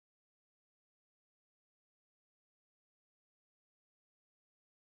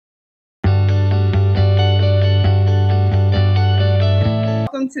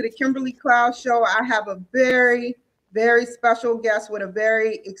to the Kimberly Cloud Show. I have a very, very special guest with a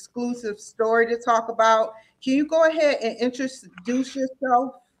very exclusive story to talk about. Can you go ahead and introduce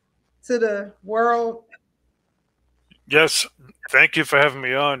yourself to the world? Yes, thank you for having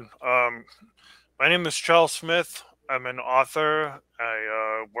me on. My name is Charles Smith. I'm an author.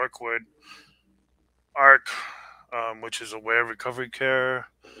 I work with ARC, which is Aware Recovery Care,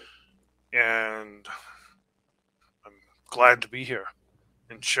 and I'm glad to be here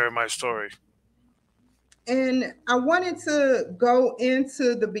and share my story. And I wanted to go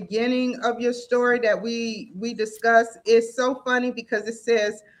into the beginning of your story that we discussed. It's so funny because it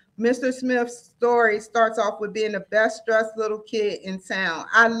says Mr. Smith's story starts off with being the best dressed little kid in town.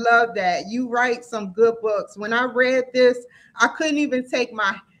 I love that. You write some good books. When I read this, I couldn't even take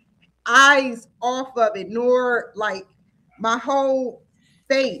my eyes off of it, nor like my whole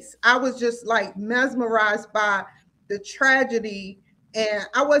face. I was just like mesmerized by the tragedy. And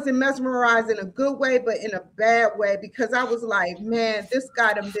I wasn't mesmerized in a good way, but in a bad way, because I was like, man, this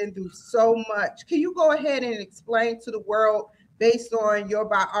guy done been through so much. Can you go ahead and explain to the world, based on your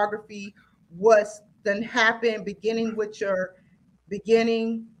biography, what's done happened, beginning with your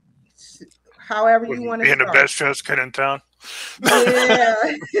beginning, however you With want to being the start? best dressed kid in town. Yeah.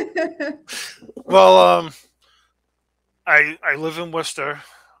 Well, I live in Worcester.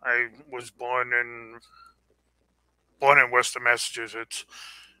 I was born in Worcester, Massachusetts,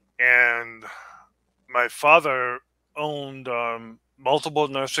 and my father owned multiple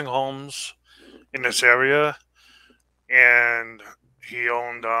nursing homes in this area, and he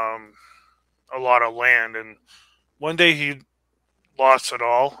owned a lot of land. And one day he lost it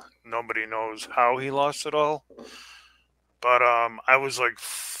all. Nobody knows how he lost it all, but I was like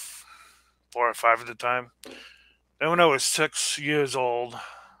 4 or 5 at the time. Then when I was 6 years old,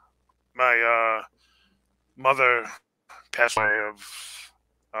 my mother passed away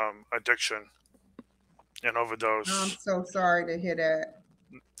of addiction and I'm overdose. so sorry to hear that,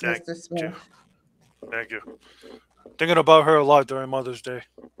 Thank Mr. you. Smith. Thank you. Thinking about her a lot during Mother's Day.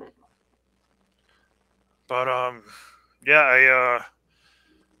 But yeah, I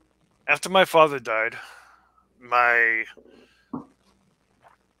after my father died, my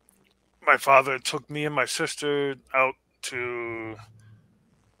my father took me and my sister out to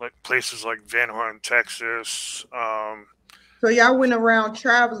like places like Van Horn, Texas. So y'all went around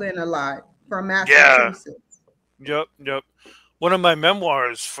traveling a lot from Yeah, Massachusetts. yep. One of my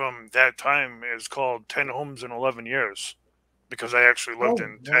memoirs from that time is called 10 Homes in 11 Years because I actually lived Oh,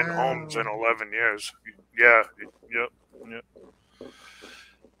 in 10 homes wow. in 11 years. Yeah, yep, yep.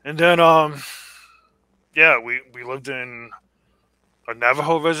 And then, yeah, we lived in a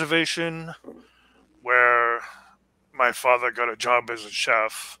Navajo reservation where my father got a job as a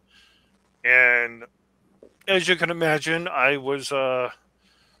chef. And as you can imagine, I was um,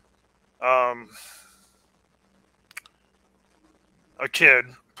 a kid,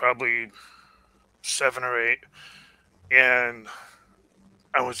 probably 7 or 8, and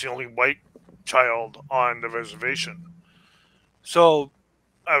I was the only white child on the reservation. So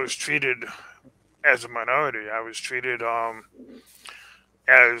I was treated as a minority. I was treated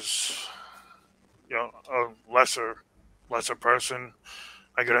as a lesser person.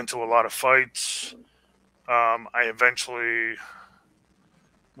 I got into a lot of fights. I eventually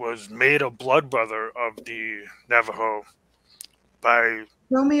was made a blood brother of the Navajo by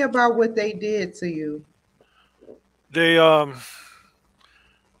Tell me about what they did to you. they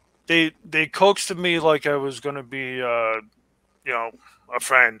they coaxed me like I was gonna be you know a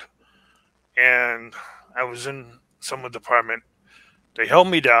friend, and I was in someone department. They held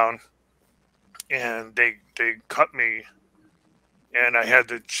me down and they cut me, and I had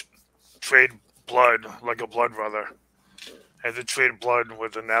to trade blood like a blood brother. I had to trade blood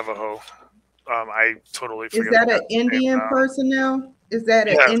with the Navajo. I totally Is forget the that an guy's name Indian now. personnel? Is that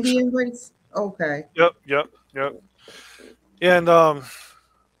an Yes. Indian race? Okay. Yep. And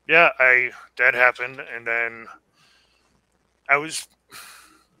yeah, I that happened, and then I was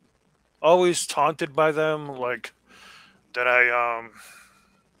always taunted by them, like that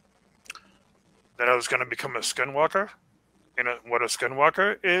that I was going to become a skinwalker. And what a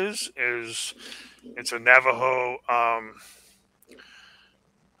skinwalker is it's a Navajo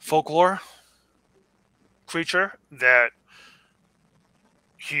folklore creature that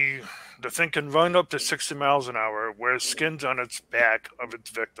he the thing can run up to 60 miles an hour, wears skins on its back of its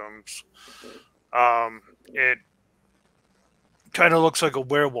victims. It kind of looks like a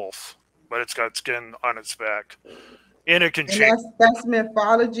werewolf, but it's got skin on its back, and it can And change. that's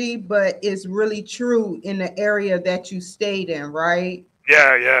mythology, but it's really true in the area that you stayed in, right?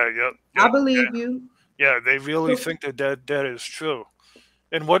 Yeah, I yep, believe you. yeah. They really So think that is true.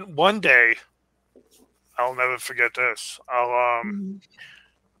 And one day, I'll never forget this. Mhm.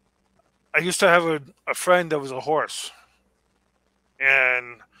 I used to have a friend that was a horse,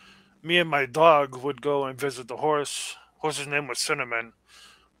 and me and my dog would go and visit the horse. Horse's name was Cinnamon.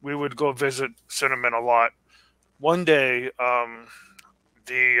 We would go visit Cinnamon a lot. One day,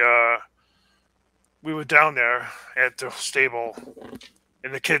 the we were down there at the stable,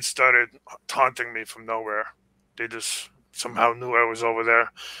 and the kids started taunting me from nowhere. They just somehow knew I was over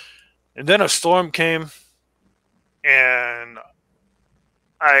there. And then a storm came, and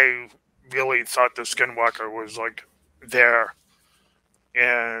I really thought the Skinwalker was like there,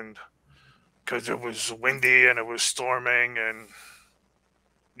 and because it was windy and it was storming, and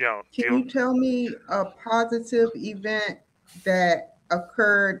you know, Can you tell me a positive event that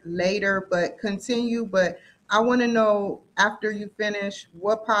occurred later, but continue? But I want to know after you finish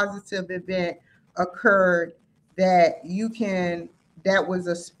what positive event occurred that you can that was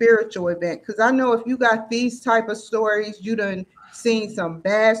a spiritual event. Because I know if you got these type of stories, you done seen some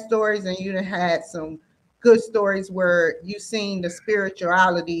bad stories and you done had some good stories where you seen the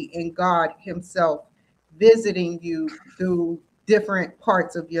spirituality in God Himself visiting you through different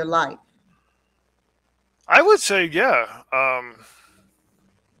parts of your life. I would say, yeah.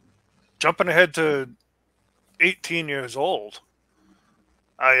 Jumping ahead to 18 years old,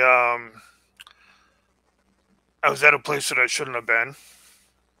 I I was at a place that I shouldn't have been,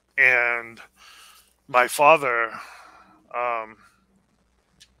 and my father, um,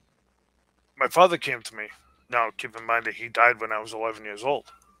 my father came to me. Now, keep in mind that he died when I was 11 years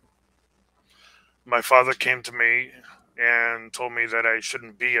old. My father came to me and told me that I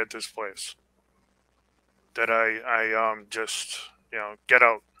shouldn't be at this place. That I just get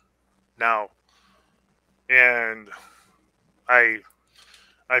out now. And I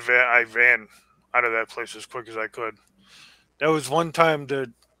I ran out of that place as quick as I could. There was one time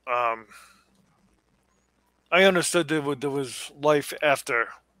that um, I understood there was life after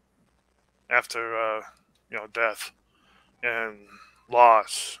death and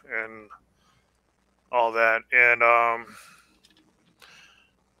loss and all that. And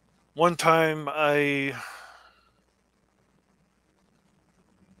one time I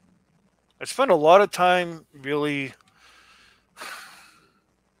spent a lot of time really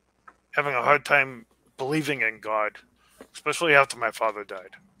having a hard time believing in God, especially after my father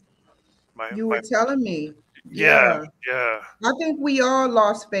died. You My were telling me, Yeah, yeah. yeah, I think we all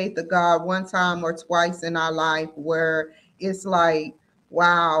lost faith of God one time or twice in our life where it's like,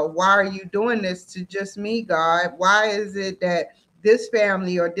 wow, why are you doing this to just me, God? Why is it that this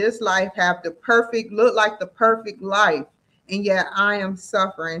family or this life have the perfect, look like the perfect life, and yet I am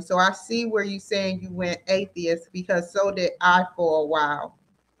suffering? So I see where you saying you went atheist because so did I for a while.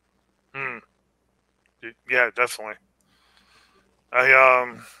 mm, yeah, definitely.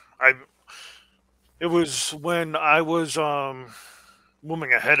 I it was when I was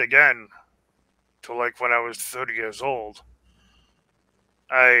moving ahead again to like when I was 30 years old.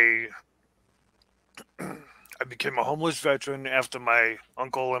 I I became a homeless veteran after my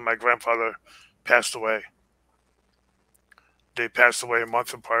uncle and my grandfather passed away. They passed away a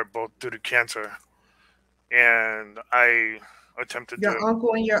month apart, both due to cancer. And I attempted Your to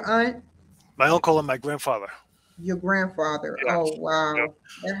uncle and your aunt, my uncle and my grandfather. your grandfather. Oh, Yes. Yep. wow.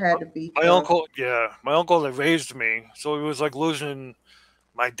 That had to be My tough. uncle, yeah, my uncle that raised me. So it was like losing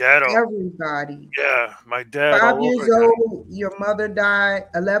my dad. Everybody. Yeah, my dad Five all over years again. old, your mother died.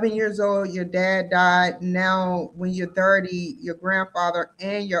 11 years old, your dad died. Now, when you're 30, your grandfather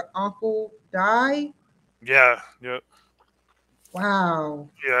and your uncle die. Yeah, yeah, Wow.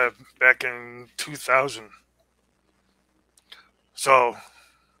 yeah. Back in 2000. So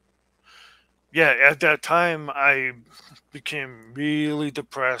yeah, at that time I became really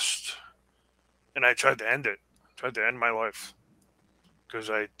depressed, and I tried to end it. Tried to end my life because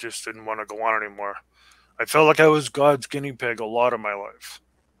I just didn't want to go on anymore. I felt like I was God's guinea pig a lot of my life.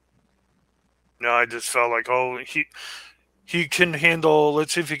 I just felt like, oh, he can handle.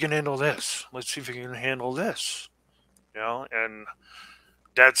 Let's see if he can handle this. Let's see if he can handle this. And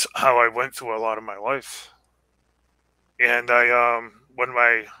that's how I went through a lot of my life. And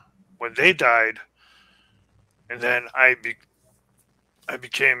when they died, and then I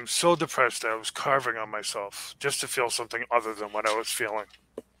became so depressed that I was carving on myself just to feel something other than what I was feeling.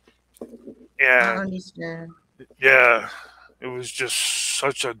 I And understand. yeah, it was just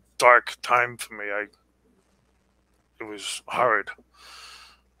such a dark time for me. It was hard.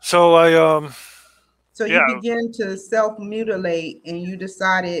 So So yeah, you begin to self mutilate and you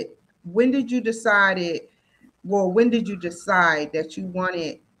decided, when did you decide it? Well, when did you decide that you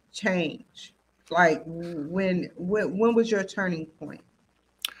wanted change? Like when was your turning point?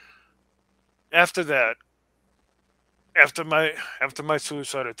 after that, after my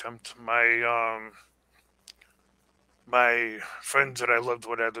suicide attempt, my friends that I lived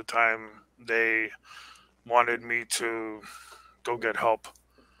with at the time, they wanted me to go get help.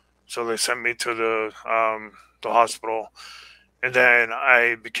 So they sent me to the hospital, and then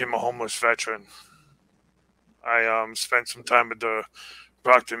I became a homeless veteran. I spent some time at the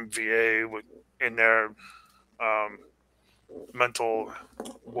Brockton VA in their um, mental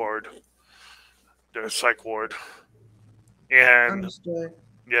ward, their psych ward, and Understood.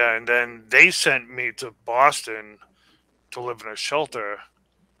 yeah, and then they sent me to Boston to live in a shelter,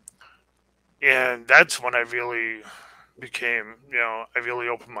 and that's when I really became, I really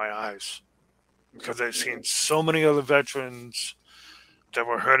opened my eyes because I've seen so many other veterans that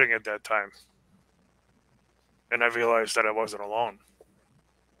were hurting at that time, and I realized that I wasn't alone.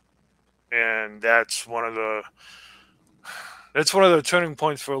 And that's one of the turning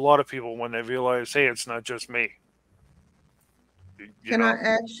points for a lot of people when they realize, hey, it's not just me. You Can I know,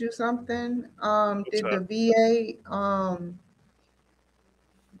 ask you something? it's Did the VA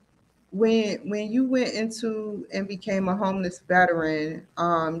when you went into and became a homeless veteran,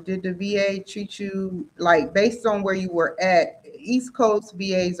 did the VA treat you like based on where you were at? East Coast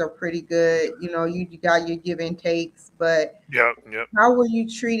VAs are pretty good. You know, you got your give and takes, but yep, yep. how were you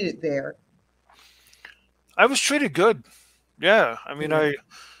treated there? I was treated good. Yeah, I mean, Mm. I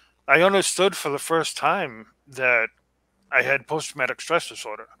understood for the first time that I had post traumatic stress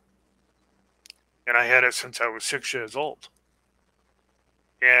disorder, and I had it since I was 6 years old.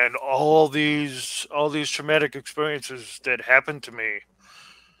 And all these traumatic experiences that happened to me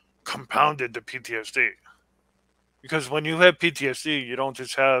compounded the PTSD. Because when you have PTSD, you don't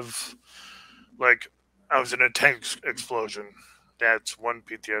just have like I was in a tank explosion. That's one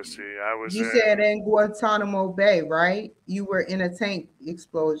PTSD. I was You in said in Guantanamo Bay, right? You were in a tank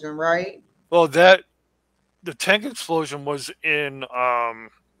explosion, right? well that the tank explosion was in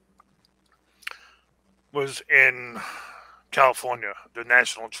California, the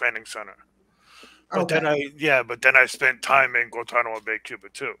National Training Center. But then Okay. I spent time in Guantanamo Bay, Cuba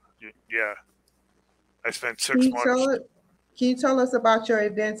too. Yeah, I spent Can six you tell months. it? Can you tell us about your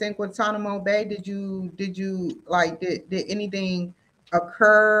events in Guantanamo Bay? Did you like did anything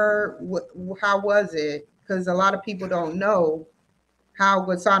occur? How was it? Because a lot of people don't know how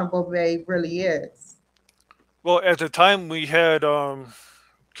Guantanamo Bay really is. Well, at the time we had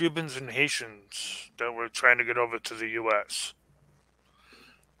Cubans and Haitians that were trying to get over to the U.S.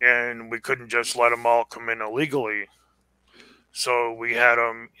 and we couldn't just let them all come in illegally. So we had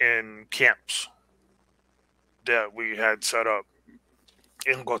them in camps that we had set up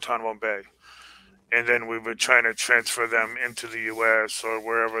in Guantanamo Bay, and then we were trying to transfer them into the U.S. or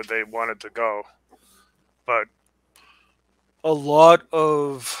wherever they wanted to go. But a lot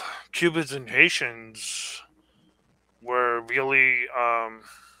of Cubans and Haitians were really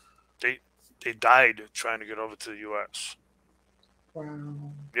they they died trying to get over to the U.S.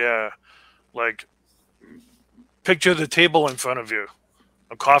 Wow. Yeah, like picture the table in front of you,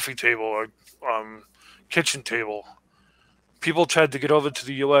 a coffee table or um, kitchen table. People tried to get over to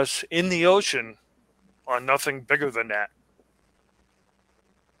the U.S. in the ocean on nothing bigger than that.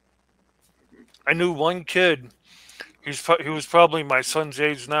 I knew one kid. He was probably my son's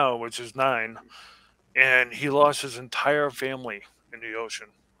age now, which is 9, and he lost his entire family in the ocean.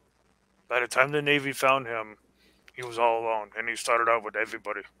 By the time the Navy found him, he was all alone, and he started out with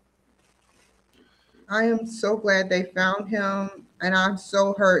everybody. I am so glad they found him, and I'm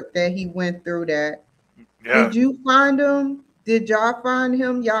so hurt that he went through that. Yeah. Did you find him? Did y'all find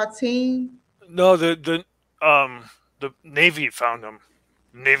him? Y'all team? No, the Navy found him.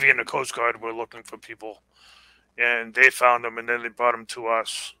 Navy and the Coast Guard were looking for people, and they found him, and then they brought him to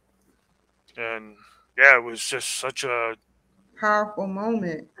us. And yeah, it was just such a Powerful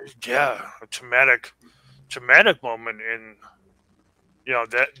moment. a traumatic moment, and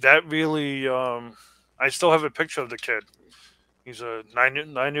that really I still have a picture of the kid. He's a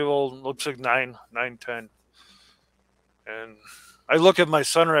 9-year old, looks like 9, 10, and I look at my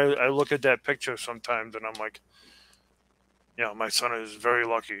son, or I look at that picture sometimes, and I'm like, my son is very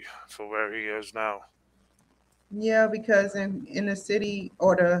lucky for where he is now. Yeah, because in the city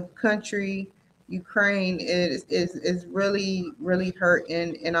or the country, Ukraine is really really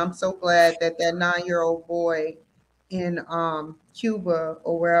hurting, and I'm so glad that that 9-year-old boy in Cuba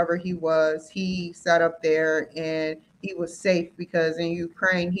or wherever he was, he sat up there and he was safe because in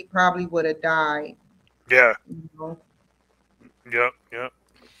Ukraine he probably would have died. Yeah, You know? yep, yep.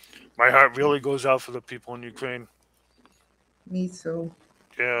 My heart really goes out for the people in Ukraine. Me too.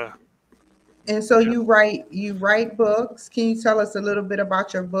 Yeah, And so Yeah. you write books. Can you tell us a little bit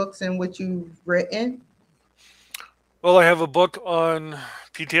about your books and what you've written? Well, I have a book on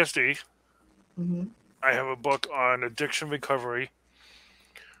PTSD. Hmm. I have a book on addiction recovery.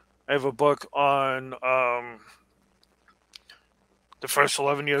 I have a book on the first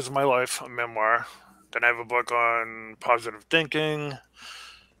 11 years of my life, a memoir. Then I have a book on positive thinking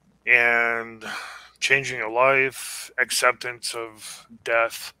and changing your life, acceptance of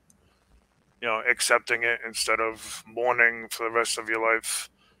death, accepting it instead of mourning for the rest of your life.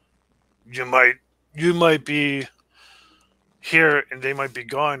 You might you might be here and they might be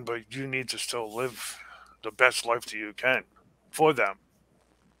gone, but you need to still live the best life that you can for them.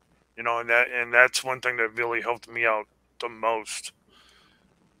 And that's one thing that really helped me out the most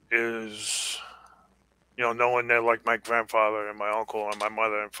is knowing that like my grandfather and my uncle and my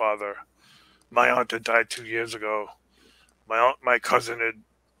mother and father, my aunt had died 2 years ago. My cousin had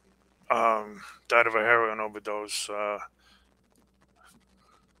died of a heroin overdose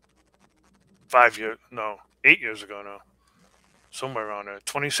 5 years, no, 8 years ago now, somewhere around there,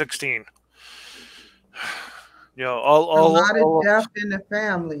 2016. A lot of All death in the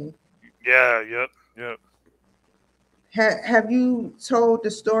family. yeah, yep, yep, Have you told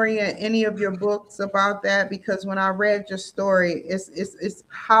the story in any of your books about that? Because when I read your story, it's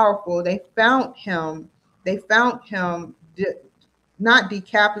powerful. They found him not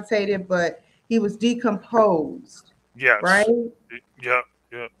decapitated, but he was decomposed, right? yes, yep,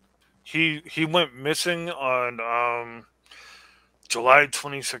 yep. He went missing on July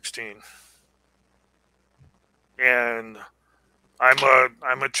 2016, and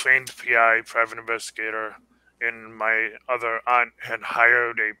I'm a trained PI, private investigator, and my other aunt had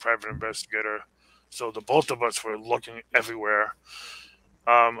hired a private investigator, so the both of us were looking everywhere.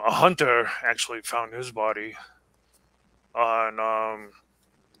 A hunter actually found his body on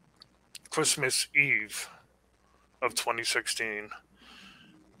Christmas Eve of 2016,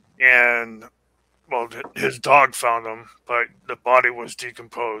 and well, his dog found him, but the body was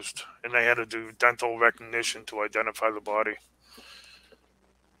decomposed, and they had to do dental recognition to identify the body.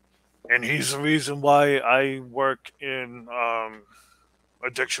 And he's the reason why I work in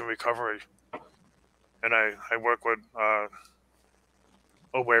addiction recovery, and I work with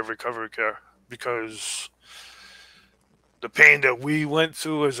aware recovery care because the pain that we went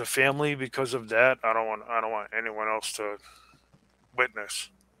through as a family because of that, I don't want anyone else to witness.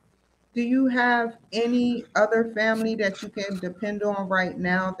 Do you have any other family that you can depend on right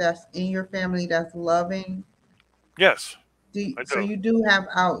now that's in your family that's loving? Yes, I So do. you do have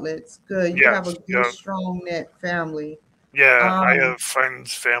outlets. Good. You have a Yes, good, yeah, strong knit family. yeah. I Um, have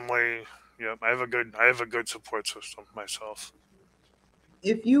friends, family. Yeah, I have a good support system myself.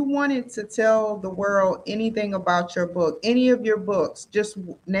 if you wanted to tell the world anything about your book, any of your books, just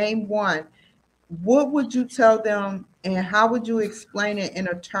name one, what would you tell them and how would you explain it in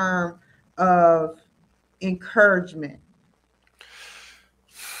a term of encouragement?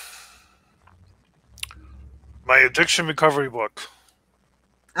 My addiction recovery book.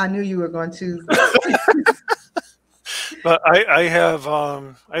 I knew you were going to choose that. But I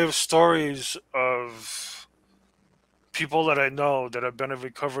have stories of people that I know that have been in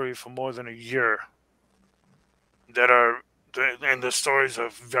recovery for more than a year that are and the stories are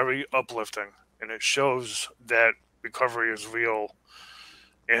very uplifting, and it shows that recovery is real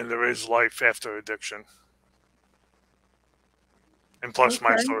and there is life after addiction. And plus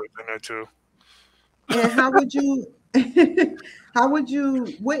my Okay. stories in there too. And how would you,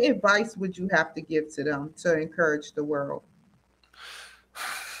 what advice would you have to give to them to encourage the world?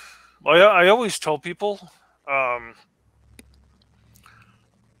 Well, yeah, I always tell people, um,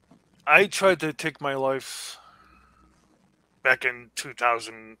 I tried to take my life back in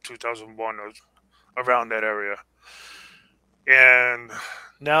 2000, 2001, or around that area. And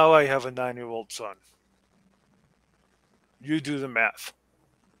now I have a 9-year-old son. You do the math.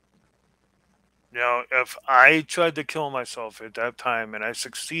 If I tried to kill myself at that time and I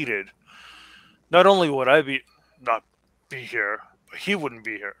succeeded, not only would I be not be here, but he wouldn't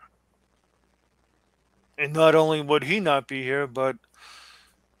be here. And not only would he not be here, but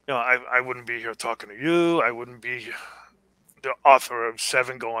I wouldn't be here talking to you. I wouldn't be the author of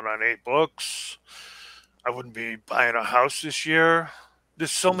 7 going on 8 books. I wouldn't be buying a house this year.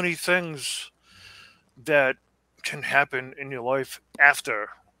 There's so many things that can happen in your life after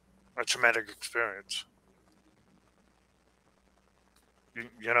a traumatic experience.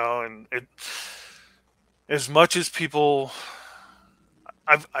 And as much as people,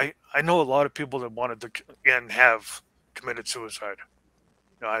 I know a lot of people that wanted to and have committed suicide.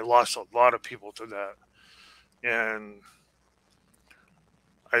 I lost a lot of people to that, and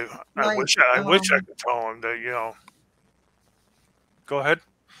Like I wish I could tell him that, go ahead.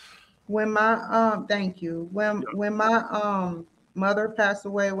 when my thank you. When my mother passed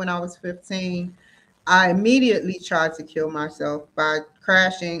away when I was 15, I immediately tried to kill myself by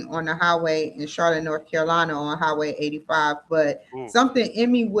crashing on the highway in Charlotte, North Carolina on Highway 85, but Ooh. something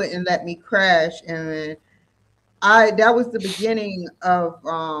in me wouldn't let me crash, and I that was the beginning of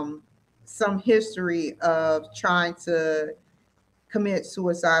some history of trying to commit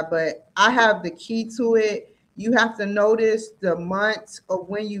suicide, but I have the key to it. You have to notice the months of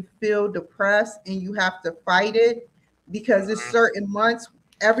when you feel depressed and you have to fight it because it's Mhm. certain months.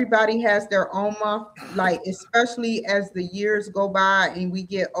 Everybody has their own month, like especially as the years go by and we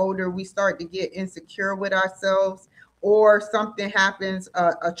get older, we start to get insecure with ourselves or something happens,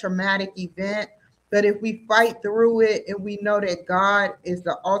 a traumatic event. But if we fight through it and we know that God is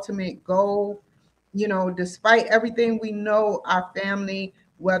the ultimate goal, despite everything we know, our family,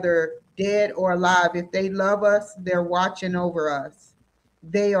 whether dead or alive, if they love us, they're watching over us.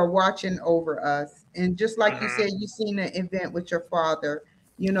 They are watching over us. And just like you Mhm. said, you seen an event with your father,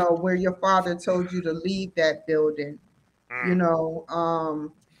 where your father told you to leave that building, you Mm. know.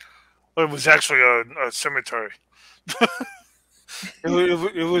 Um, It was actually a cemetery.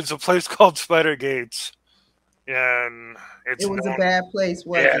 It was a place called Spider Gates, and it it's was a known. bad place,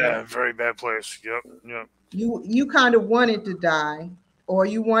 wasn't it? Yeah, very bad place. Yep, yep. You kind of wanted to die, or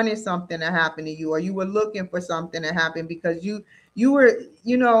you wanted something to happen to you, or you were looking for something to happen because you were,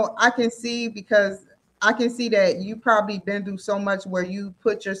 I can see, because I can see that you probably been through so much where you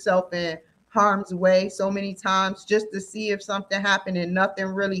put yourself in harm's way so many times just to see if something happened and nothing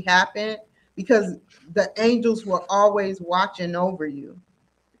really happened, because the angels were always watching over you,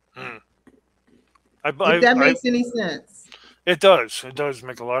 Mm. if that I, makes any sense. it does. It does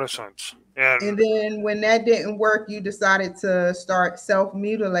make a lot of sense. And And then when that didn't work, you decided to start self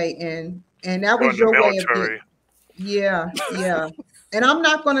mutilating, and that join was the your way of getting. military. Yeah, yeah. And I'm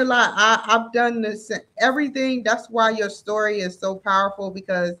not gonna lie, I've done this everything. That's why your story is so powerful,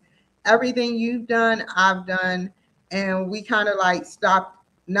 because everything you've done, I've done, and we kind of like stopped,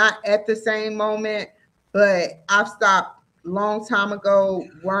 not at the same moment, but I've stopped long time ago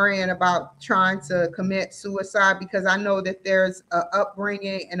worrying about trying to commit suicide because I know that there's a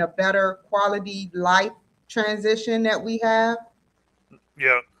upbringing and a better quality life transition that we have.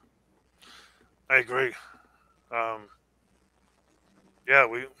 Yeah, I agree. Um, yeah,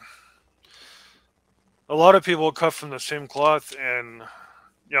 a lot of people cut from the same cloth, and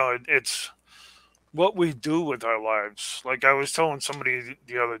it's what we do with our lives. Like I was telling somebody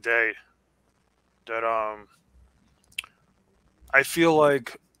the other day that I feel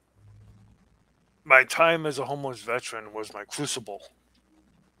like my time as a homeless veteran was my crucible,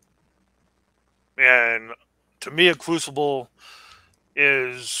 and to me, a crucible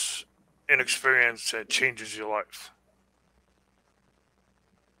is an experience that changes your life.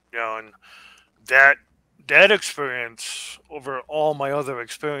 And that that experience over all my other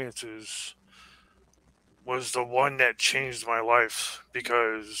experiences was the one that changed my life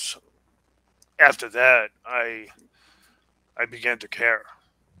because after that I began to care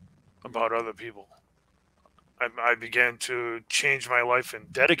about other people. I began to change my life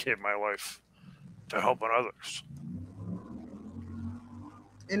and dedicate my life to helping others.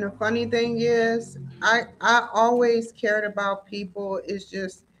 And the funny thing is, I always cared about people. It's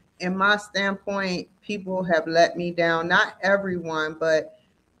just, in my standpoint, people have let me down. Not everyone, but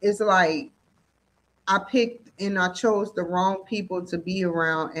it's like I picked and I chose the wrong people to be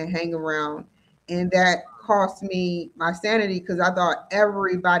around and hang around. And that cost me my sanity because I thought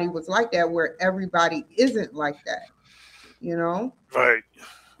everybody was like that, where everybody isn't like that, you know? Right.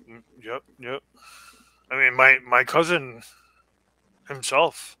 Yep. Yep. I mean, my cousin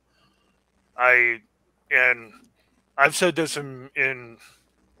himself. I and I've said this in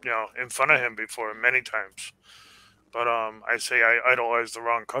front of him before many times. But I say I idolized the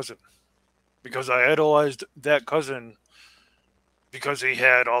wrong cousin because I idolized that cousin because he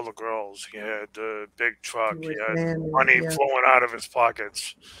had all the girls. He had the big He truck. He was had manly, money yeah. flowing out of his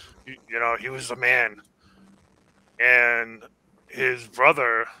pockets. He was the man. And his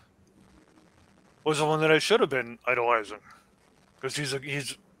brother was the one that I should have been idolizing because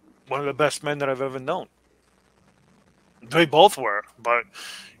he's one of the best men that I've ever known. They both were, but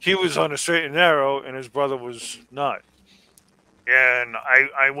he was on a straight and narrow, and his brother was not. And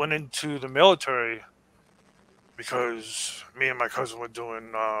I went into the military because me and my cousin were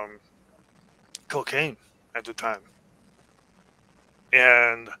doing cocaine at the time,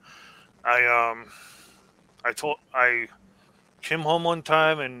 and I I came home one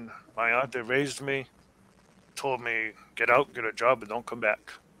time and my aunt that raised me told me, "Get out, get a job, and don't come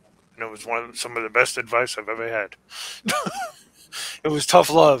back." And it was some of the best advice I've ever had. It was tough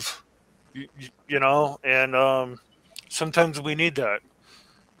love, and sometimes we need that.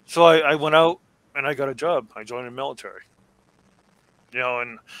 So I went out and I got a job. I joined the military.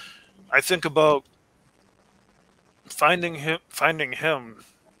 And I think about finding him.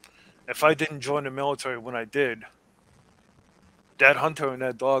 If I didn't join the military when I did, that hunter and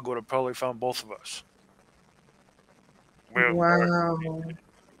that dog would have probably found both of us. Where Wow.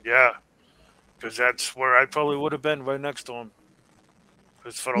 yeah, because that's where I probably would have been right next to him.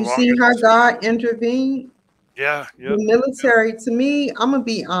 Because for the You see how longest, God intervened? yeah, The yep, yep, military, to me, I'm gonna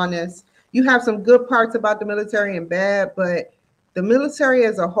be honest. You have some good parts about the military and bad, but the military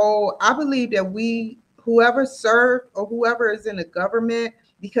as a whole, I believe that whoever served or whoever is in the government,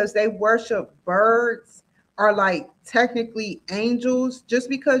 because they worship birds, are like technically angels. Just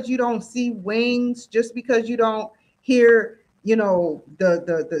because you don't see wings, just because you don't hear,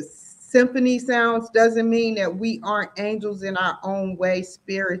 the symphony sounds, doesn't mean that we aren't angels in our own way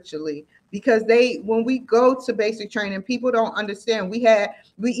spiritually, because when we go to basic training, people don't understand. We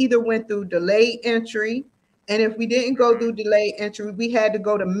either went through delayed entry, and if we didn't go through delayed entry, we had to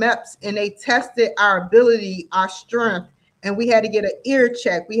go to MEPS, and they tested our ability, our strength, and we had to get an ear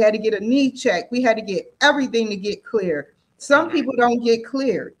check, we had to get a knee check, we had to get everything to get cleared. Some hmm people don't get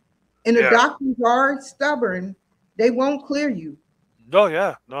cleared, and the yeah. doctors are stubborn. They won't clear you. No,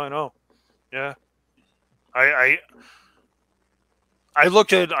 yeah, no, I know. Yeah, I I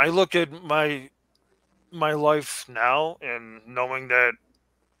look at my life now and knowing that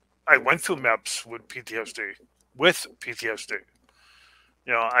I went through MEPS with PTSD. With PTSD,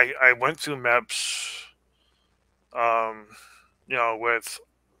 I went through MEPS, um, with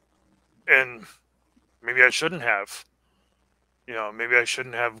and maybe I shouldn't have. Maybe I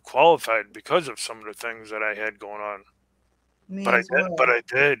shouldn't have qualified because of some of the things that I had going on. Me But I as did. But well. I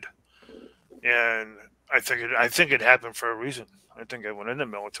did, and I think it happened for a reason. I think I went in the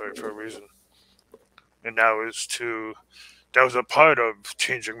military for a reason, and that was a part of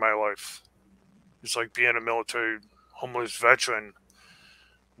changing my life. It's like being a military homeless veteran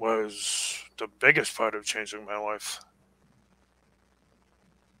was the biggest part of changing my life.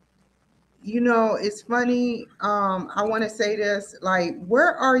 It's funny. I want to say this, like,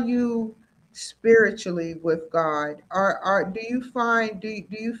 where are you spiritually with God? Do you find, do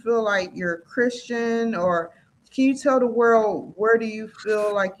you feel like you're Christian, or can you tell the world where do you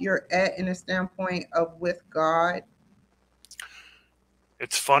feel like you're at in a standpoint of with God?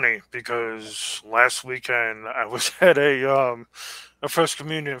 It's funny because last weekend I was at a first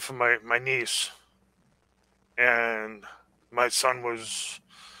communion for my niece, and my son was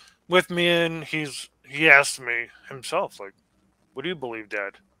with me, and he asked me himself, like, "What do you believe,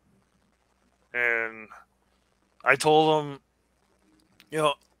 Dad?" And I told him, you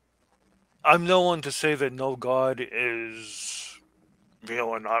know, I'm no one to say that no God is real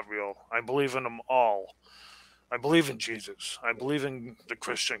or not real. I believe in them all. I believe in Jesus. I believe in the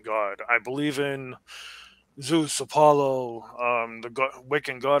Christian God. I believe in Zeus, Apollo,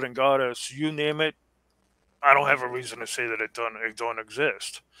 Wiccan God and Goddess. You name it. I don't have a reason to say that it don't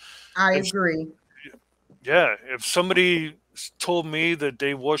exist. I If agree. Yeah, if somebody told me that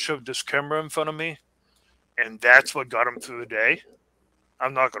they worship this camera in front of me and that's what got them through the day,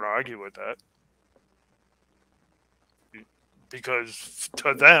 I'm not going to argue with that because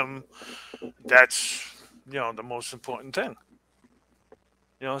to them that's the most important thing.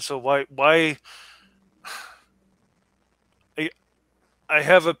 So why I, I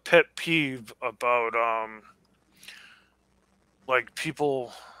have a pet peeve about like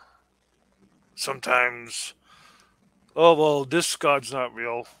people sometimes, oh well, this God's not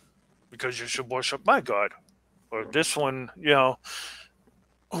real because you should worship my God, or this one,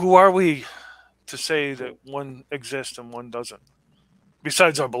 who are we to say that one exists and one doesn't?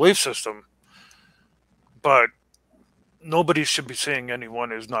 Besides our belief system, but nobody should be saying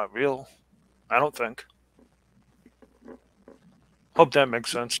anyone is not real. I don't think. Hope that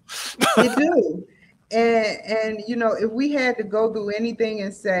makes sense. It do. And if we had to go through anything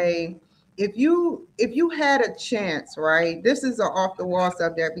and say, if you had a chance, right? This is an off the wall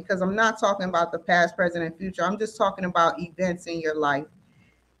subject because I'm not talking about the past, present, and future. I'm just talking about events in your life.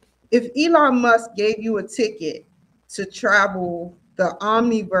 If Elon Musk gave you a ticket to travel the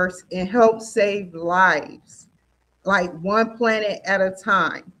omniverse and help save lives, like one planet at a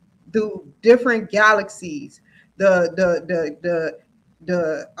time, through different galaxies, the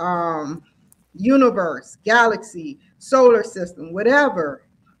universe, galaxy, solar system, whatever,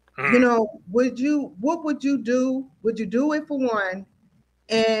 Hmm. what would you do? Would you do it for one?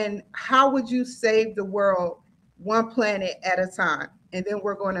 And how would you save the world? one planet at a time, and then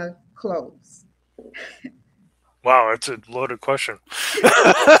we're going to close. Wow, that's a loaded question.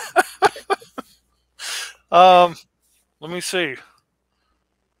 um, Let me see.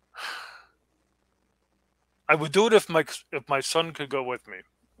 I would do it if my son could go with me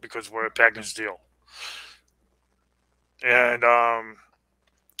because we're a package deal, and I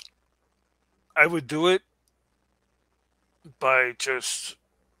would do it by just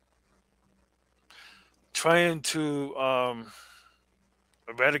trying to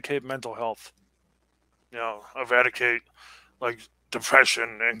eradicate mental health. Eradicate like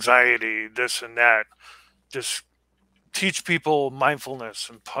depression, anxiety, this and that. Just teach people mindfulness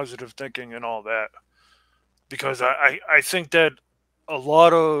and positive thinking and all that. Because I think that a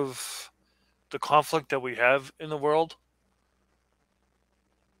lot of the conflict that we have in the world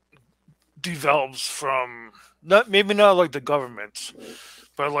develops from not maybe not like the governments,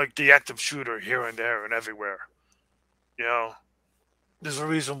 but like the active shooter here and there and everywhere. You know, there's a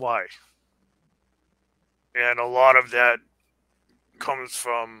reason why. And a lot of that comes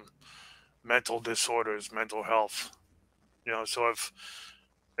from mental disorders, mental health. So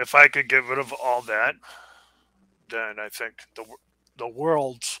if I could get rid of all that, then I think the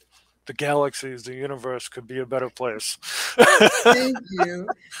world, the galaxies, the universe could be a better place. Thank you.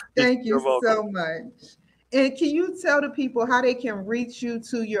 Thank you You're welcome. so much. And can you tell the people how they can reach you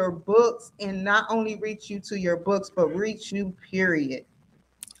to your books, and not only reach you to your books, but reach you, period?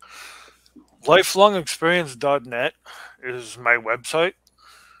 Lifelongexperience.net is my website,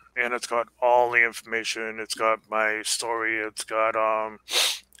 and it's got all the information. It's got my story. It's got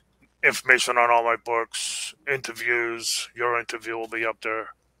information on all my books, interviews. Your interview will be up there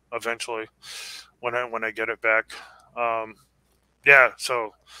eventually when I get it back. Um, yeah,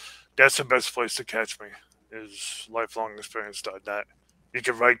 so that's the best place to catch me is lifelongexperience.net. You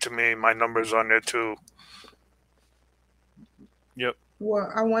can write to me. My number's on there too. Yep.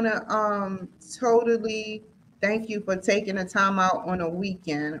 Well, I want to totally thank you for taking the time out on a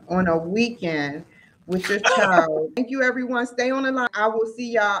weekend with your child. Thank you, everyone. Stay on the line. I will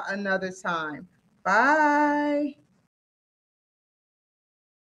see y'all another time. Bye.